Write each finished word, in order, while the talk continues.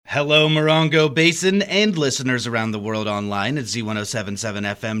Hello, Morongo Basin and listeners around the world online at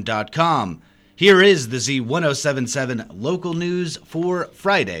Z107.7fm.com. Here is the Z107.7 local news for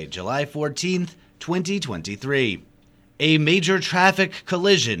Friday, July 14th, 2023. A major traffic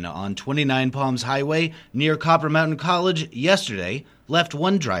collision on 29 Palms Highway near Copper Mountain College yesterday left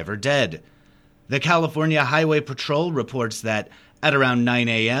one driver dead. The California Highway Patrol reports that at around 9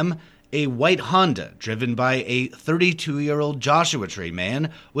 a.m., a white Honda driven by a 32-year-old Joshua Tree man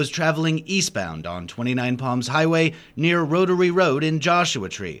was traveling eastbound on 29 Palms Highway near Rotary Road in Joshua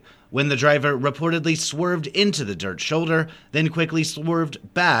Tree when the driver reportedly swerved into the dirt shoulder, then quickly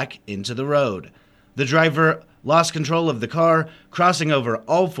swerved back into the road. The driver lost control of the car, crossing over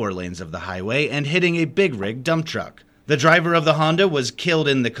all four lanes of the highway and hitting a big rig dump truck. The driver of the Honda was killed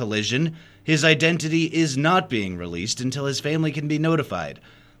in the collision. His identity is not being released until his family can be notified.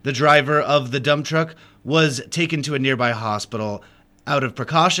 The driver of the dump truck was taken to a nearby hospital out of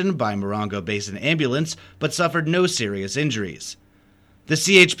precaution by Morongo Basin Ambulance, but suffered no serious injuries. The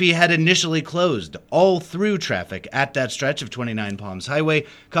CHP had initially closed all through traffic at that stretch of 29 Palms Highway,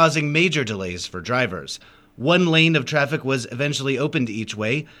 causing major delays for drivers. One lane of traffic was eventually opened each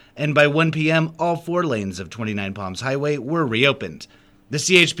way, and by 1 p.m., all four lanes of 29 Palms Highway were reopened. The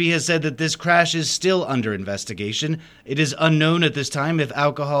CHP has said that this crash is still under investigation. It is unknown at this time if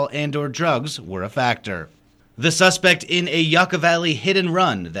alcohol and/or drugs were a factor. The suspect in a Yucca Valley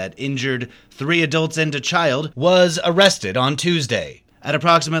hit-and-run that injured 3 adults and a child was arrested on Tuesday. At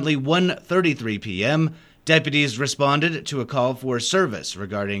approximately 1:33 p.m., deputies responded to a call for service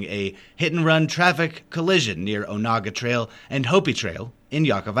regarding a hit-and-run traffic collision near Onaga Trail and Hopi Trail in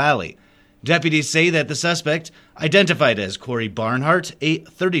Yucca Valley. Deputies say that the suspect, identified as Corey Barnhart, a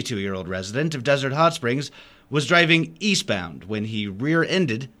 32-year-old resident of Desert Hot Springs, was driving eastbound when he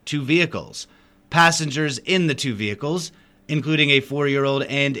rear-ended 2 vehicles. Passengers in the 2 vehicles, including a 4-year-old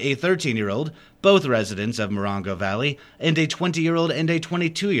and a 13-year-old, both residents of Morongo Valley, and a 20-year-old and a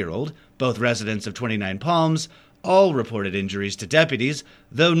 22-year-old, both residents of 29 Palms, all reported injuries to deputies,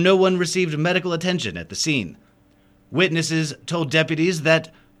 though no one received medical attention at the scene. Witnesses told deputies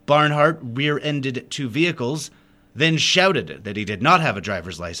that Barnhart rear-ended 2 vehicles, then shouted that he did not have a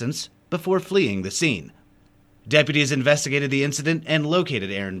driver's license before fleeing the scene. Deputies investigated the incident and located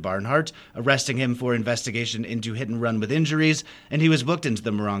Aaron Barnhart, arresting him for investigation into hit-and-run with injuries, and he was booked into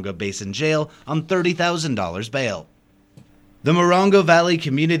the Morongo Basin Jail on $30,000 bail. The Morongo Valley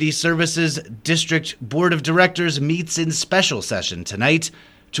Community Services District Board of Directors meets in special session tonight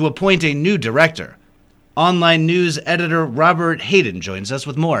to appoint a new director. Online news editor Robert Hayden joins us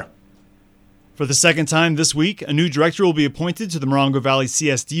with more. For the second time this week, a new director will be appointed to the Morongo Valley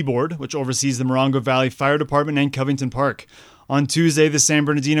CSD Board, which oversees the Morongo Valley Fire Department and Covington Park. On Tuesday, the San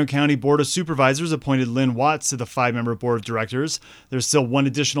Bernardino County Board of Supervisors appointed Lynn Watts to the 5-member Board of Directors. There's still one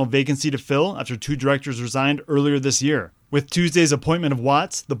additional vacancy to fill after 2 directors resigned earlier this year. With Tuesday's appointment of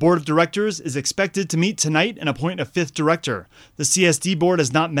Watts, the Board of Directors is expected to meet tonight and appoint a 5th director. The CSD Board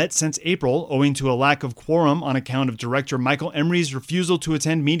has not met since April, owing to a lack of quorum on account of Director Michael Emery's refusal to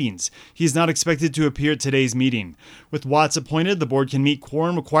attend meetings. He is not expected to appear at today's meeting. With Watts appointed, the board can meet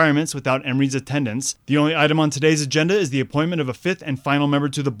quorum requirements without Emery's attendance. The only item on today's agenda is the appointment of a 5th and final member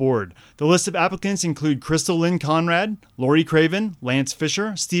to the board. The list of applicants include Crystal Lynn Conrad, Lori Craven, Lance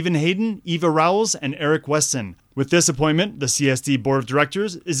Fisher, Stephen Hayden, Eva Rowles, and Eric Weston. With this appointment, the CSD Board of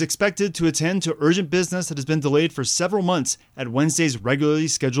Directors is expected to attend to urgent business that has been delayed for several months at Wednesday's regularly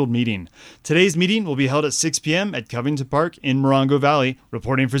scheduled meeting. Today's meeting will be held at 6 p.m. at Covington Park in Morongo Valley.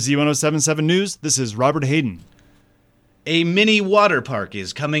 Reporting for Z107.7 News, this is Robert Hayden. A mini water park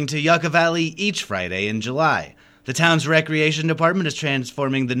is coming to Yucca Valley each Friday in July. The town's recreation department is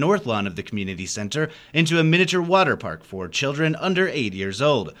transforming the north lawn of the community center into a miniature water park for children under 8 years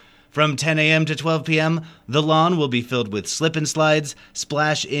old. From 10 a.m. to 12 p.m., the lawn will be filled with slip-and-slides,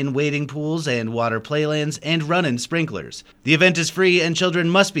 splash-in wading pools and water playlands, and run-in sprinklers. The event is free and children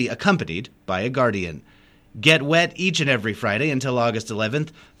must be accompanied by a guardian. Get wet each and every Friday until August 11th.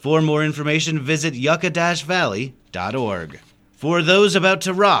 For more information, visit yucca-valley.org. For those about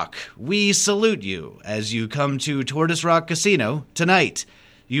to rock, we salute you as you come to Tortoise Rock Casino tonight.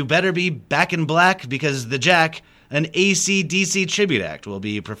 You better be back in black because the Jack, an AC/DC tribute act, will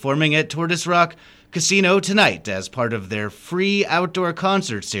be performing at Tortoise Rock Casino tonight as part of their free outdoor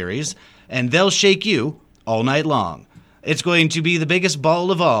concert series, and they'll shake you all night long. It's going to be the biggest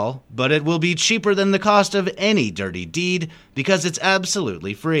ball of all, but it will be cheaper than the cost of any dirty deed because it's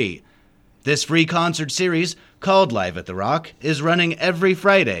absolutely free. This free concert series, called Live at the Rock, is running every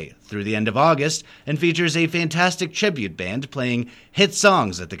Friday through the end of August and features a fantastic tribute band playing hit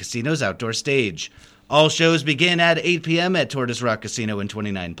songs at the casino's outdoor stage. All shows begin at 8 p.m. at Tortoise Rock Casino in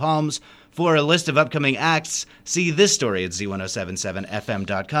 29 Palms. For a list of upcoming acts, see this story at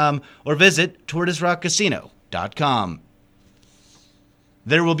Z107.7fm.com or visit tortoiserockcasino.com.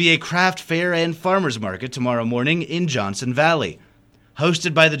 There will be a craft fair and farmers market tomorrow morning in Johnson Valley.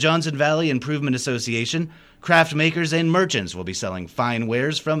 Hosted by the Johnson Valley Improvement Association, craft makers and merchants will be selling fine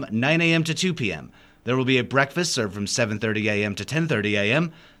wares from 9 a.m. to 2 p.m. There will be a breakfast served from 7:30 a.m. to 10:30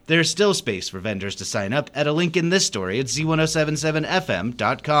 a.m. There's still space for vendors to sign up at a link in this story at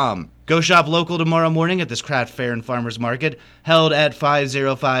Z107.7fm.com. Go shop local tomorrow morning at this craft fair and farmers market held at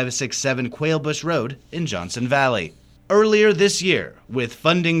 50567 Quailbush Road in Johnson Valley. Earlier this year, with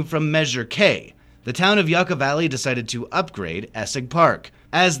funding from Measure K, the town of Yucca Valley decided to upgrade Essig Park.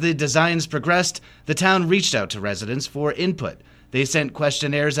 As the designs progressed, the town reached out to residents for input. They sent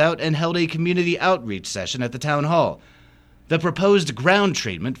questionnaires out and held a community outreach session at the town hall. The proposed ground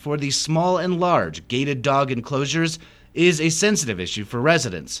treatment for the small and large gated dog enclosures is a sensitive issue for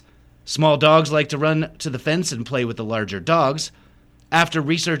residents. Small dogs like to run to the fence and play with the larger dogs. After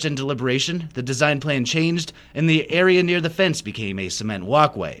research and deliberation, the design plan changed and the area near the fence became a cement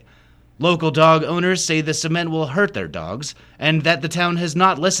walkway. Local dog owners say the cement will hurt their dogs and that the town has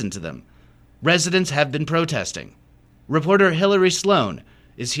not listened to them. Residents have been protesting. Reporter Hillary Sloan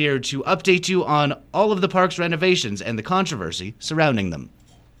is here to update you on all of the park's renovations and the controversy surrounding them.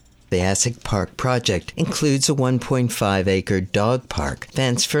 The Essig Park project includes a 1.5-acre dog park,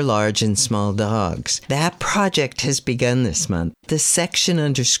 fenced for large and small dogs. That project has begun this month. The section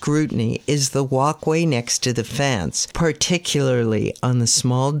under scrutiny is the walkway next to the fence, particularly on the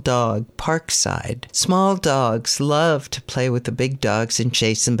small dog park side. Small dogs love to play with the big dogs and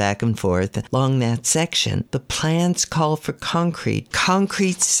chase them back and forth along that section. The plans call for concrete.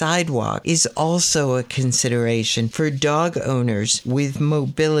 Concrete sidewalk is also a consideration for dog owners with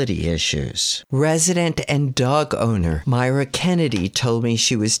mobility issues. Resident and dog owner Myra Kennedy told me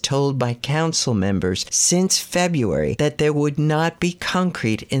she was told by council members since February that there would not be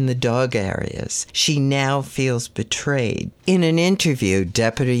concrete in the dog areas. She now feels betrayed. In an interview,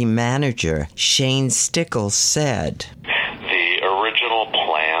 Deputy Manager Shane Stickles said, "The original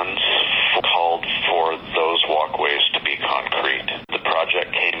plans called for those walkways to be concrete. The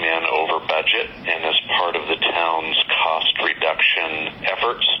project came in over budget and as part of the town's cost reduction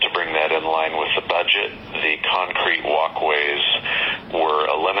efforts to bring that in line with the budget, the concrete walkways were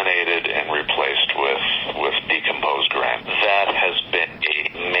eliminated and replaced with decomposed granite. That has been a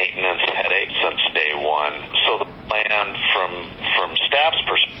maintenance headache since day one. So the plan from staff's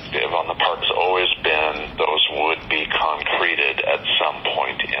perspective on the park has always been those would be concreted at some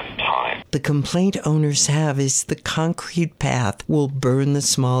point in time." The complaint owners have is the concrete path will burn the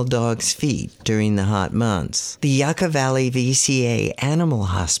small dog's feet during the hot months. The Yucca Valley VCA Animal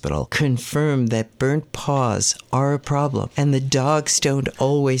Hospital confirmed that burnt paws are a problem, and the dogs don't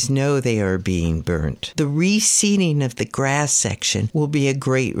always know they are being burnt. The reseeding of the grass section will be a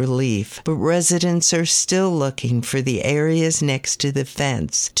great relief, but residents are still looking for the areas next to the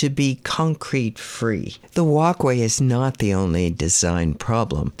fence to be concrete-free. The walkway is not the only design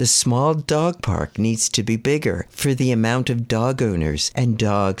problem. The small dog park needs to be bigger for the amount of dog owners and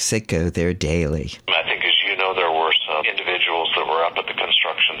dogs that go there daily. I think, as you know, there were some individuals that were up at the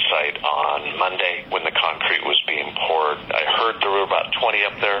construction site on Monday when the concrete was being poured. I heard there were about 20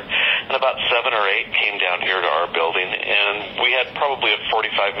 up there, and about 7 or 8 came down here to our building, and we had probably a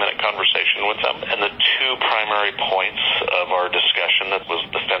 45-minute conversation with them. And the two primary points of our discussion that was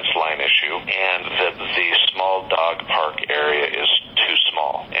the fence line issue and that the small dog park area is too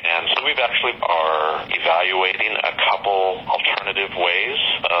small. And so we've actually are evaluating a couple alternative ways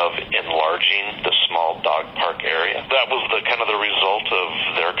of enlarging the small dog park area. That was the kind of the result of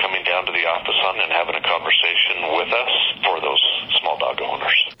their coming down to the office and having a conversation with us for those small dog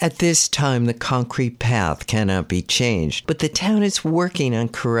owners. At this time, the concrete path cannot be changed, but the town is working on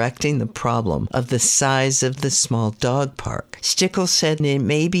correcting the problem of the size of the small dog park. Stickles said it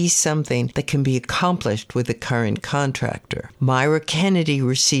may be something that can be accomplished with the current contractor. Myra Kennedy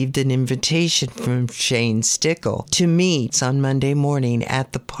received an invitation from Shane Stickle to meet on Monday morning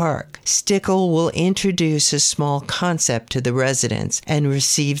at the park. Stickle will introduce a small concept to the residents and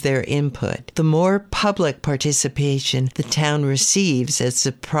receive their input. The more public participation the town receives as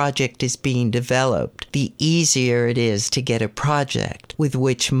the project is being developed, the easier it is to get a project with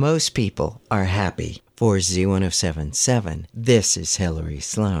which most people are happy. For Z107.7, this is Hillary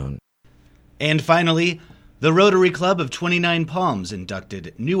Sloan. And finally, the Rotary Club of 29 Palms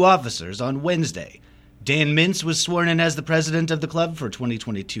inducted new officers on Wednesday. Dan Mintz was sworn in as the president of the club for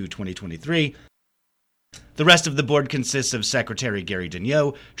 2022-2023. The rest of the board consists of Secretary Gary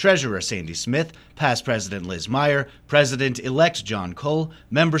Daigneault, Treasurer Sandy Smith, Past President Liz Meyer, President-elect John Cole,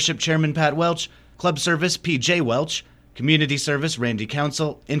 Membership Chairman Pat Welch, Club Service P.J. Welch, Community Service Randy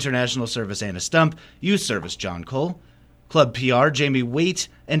Council, International Service Anna Stump, Youth Service John Cole, Club PR Jamie Waite,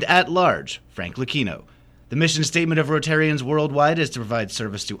 and At-Large Frank Lucchino. The mission statement of Rotarians worldwide is to provide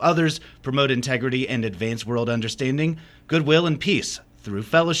service to others, promote integrity and advance world understanding, goodwill, and peace through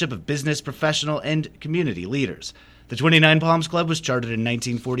fellowship of business, professional, and community leaders. The 29 Palms Club was chartered in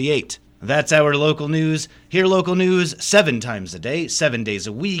 1948. That's our local news. Hear local news 7 times a day, 7 days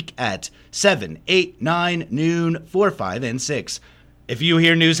a week at 7, 8, 9, noon, 4, 5, and 6. If you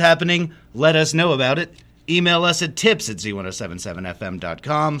hear news happening, let us know about it. Email us at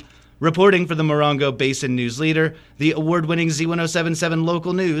tips@Z107.7fm.com. Reporting for the Morongo Basin News Leader, the award-winning Z107.7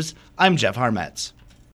 Local News, I'm Jeff Harmetz.